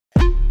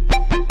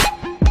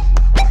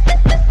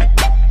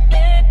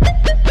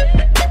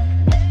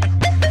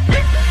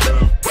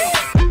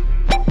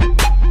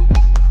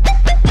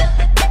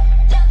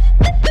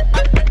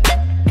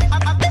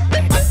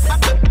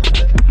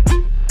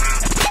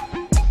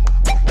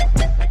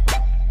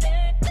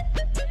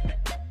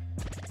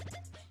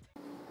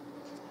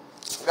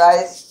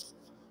guys,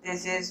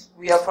 this is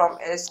we are from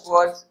S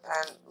Squads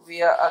and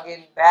we are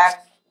again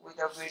back with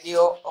a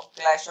video of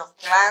Clash of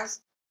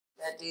Clans,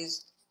 that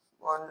is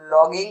on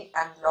logging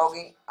and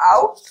logging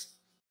out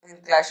in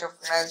Clash of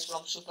Clans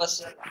from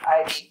SUPPERCELL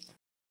ID.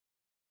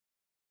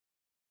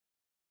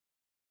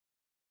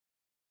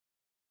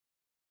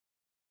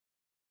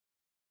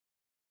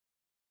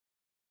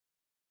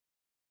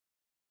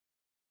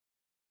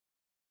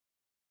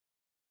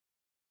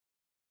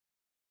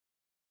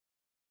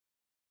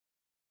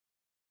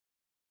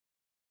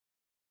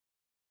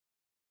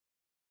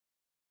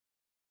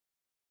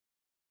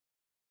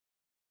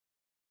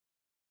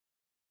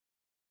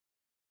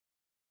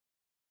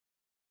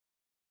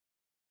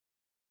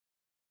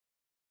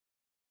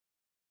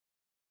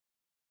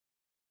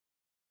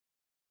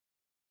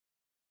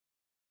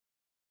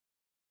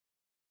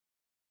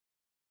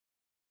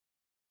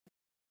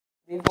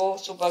 Before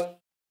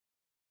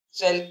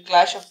SUPPERCELL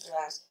Clash of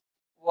Clans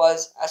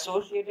was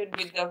associated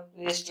with the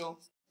Play Store,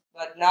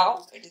 but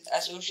now it is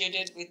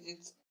associated with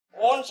its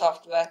own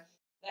software,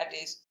 that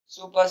is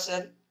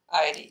SUPPERCELL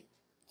ID.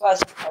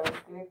 First, I will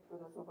click to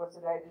the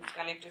SUPPERCELL ID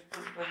connected to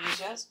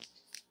positions,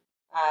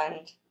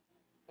 and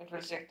it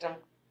will take some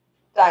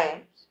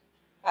time,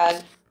 and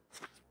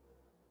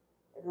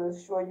it will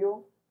show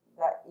you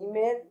the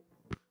email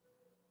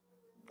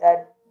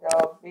that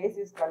the base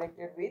is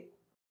connected with.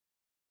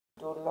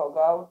 To log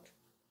out,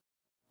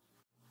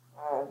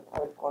 and I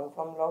will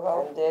confirm log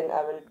out, and then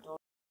I will do.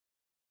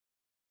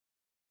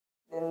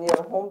 Then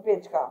your home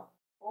page come.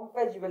 Home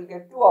page you will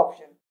get two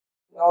options: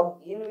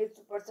 log in with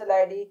SUPPERCELL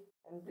ID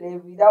and play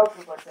without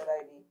SUPPERCELL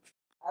ID.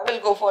 I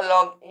will go for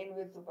log in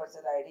with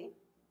SUPPERCELL ID.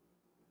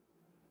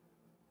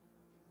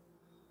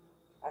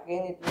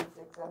 Again, it will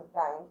take some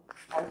time,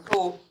 and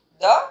so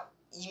the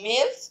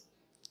emails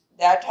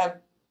that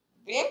have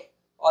been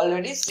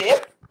already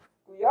saved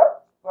to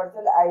your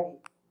SUPPERCELL ID.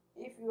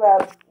 If you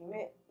have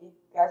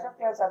Clash of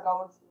Clans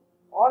accounts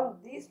on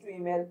these two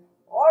email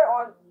or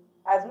on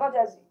as much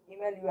as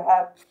email you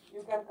have,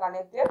 you can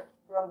connect it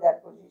from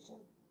that position.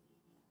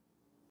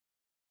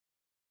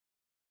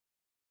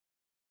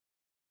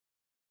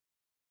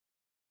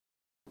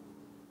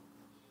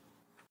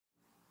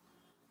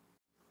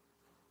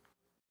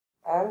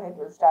 And it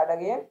will start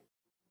again.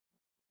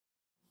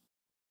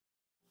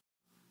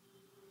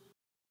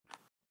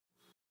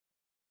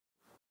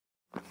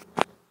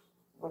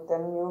 With a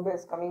new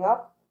base coming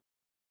up.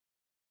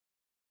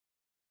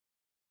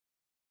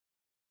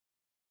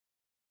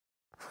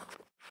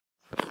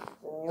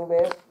 The new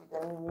base with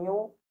a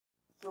new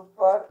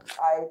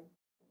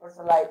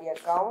SUPPERCELL ID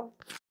account.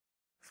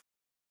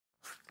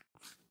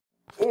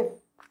 If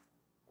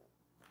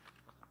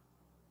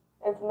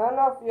none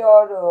of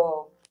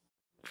your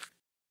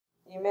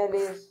email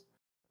is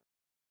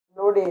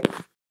loaded,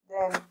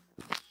 then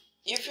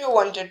if you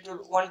want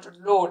to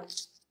load,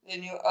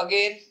 then you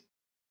again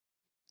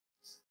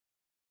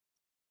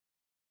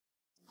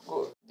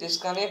go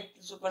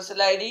disconnect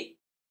SUPPERCELL ID.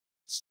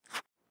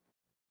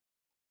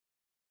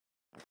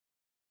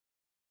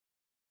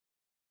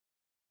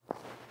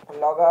 And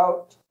log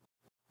out.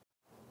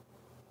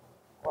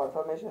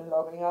 Confirmation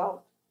logging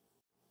out.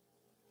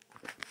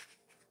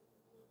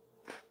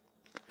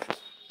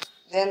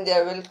 Then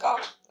there will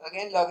come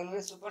again login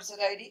with SUPPERCELL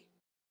ID.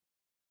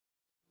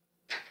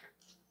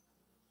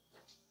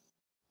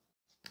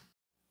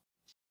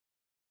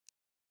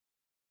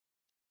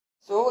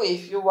 So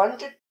if you wanted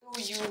to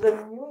use a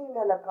new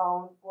email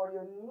account for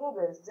your new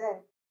base,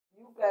 then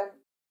you can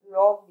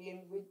log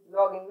in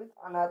with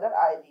another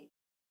ID.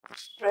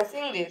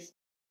 Pressing this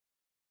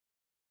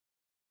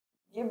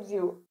gives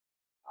you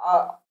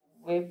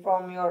away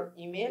from your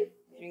email,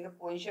 giving the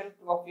position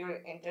of your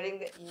entering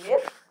the email,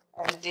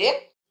 and then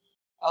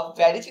a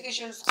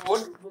verification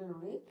code will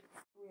reach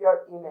to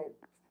your email,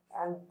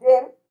 and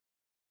then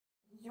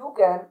you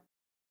can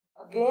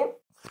again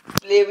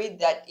play with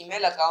that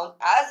email account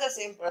as the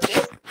same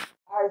process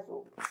as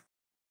so.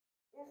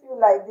 If you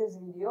like this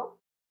video,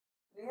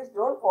 please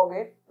don't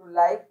forget to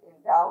like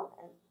it down,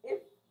 and if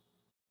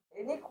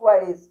any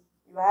queries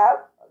you have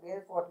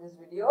again for these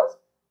videos,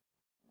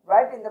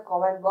 write in the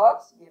comment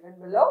box given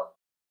below,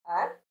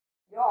 and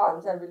your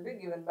answer will be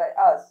given by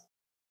us.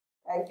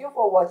 Thank you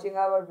for watching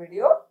our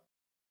video,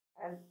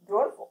 and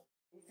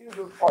if you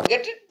don't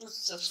forget to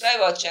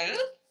subscribe our channel,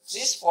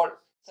 please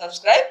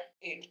subscribe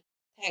it.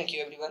 Thank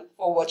you everyone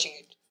for watching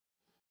it.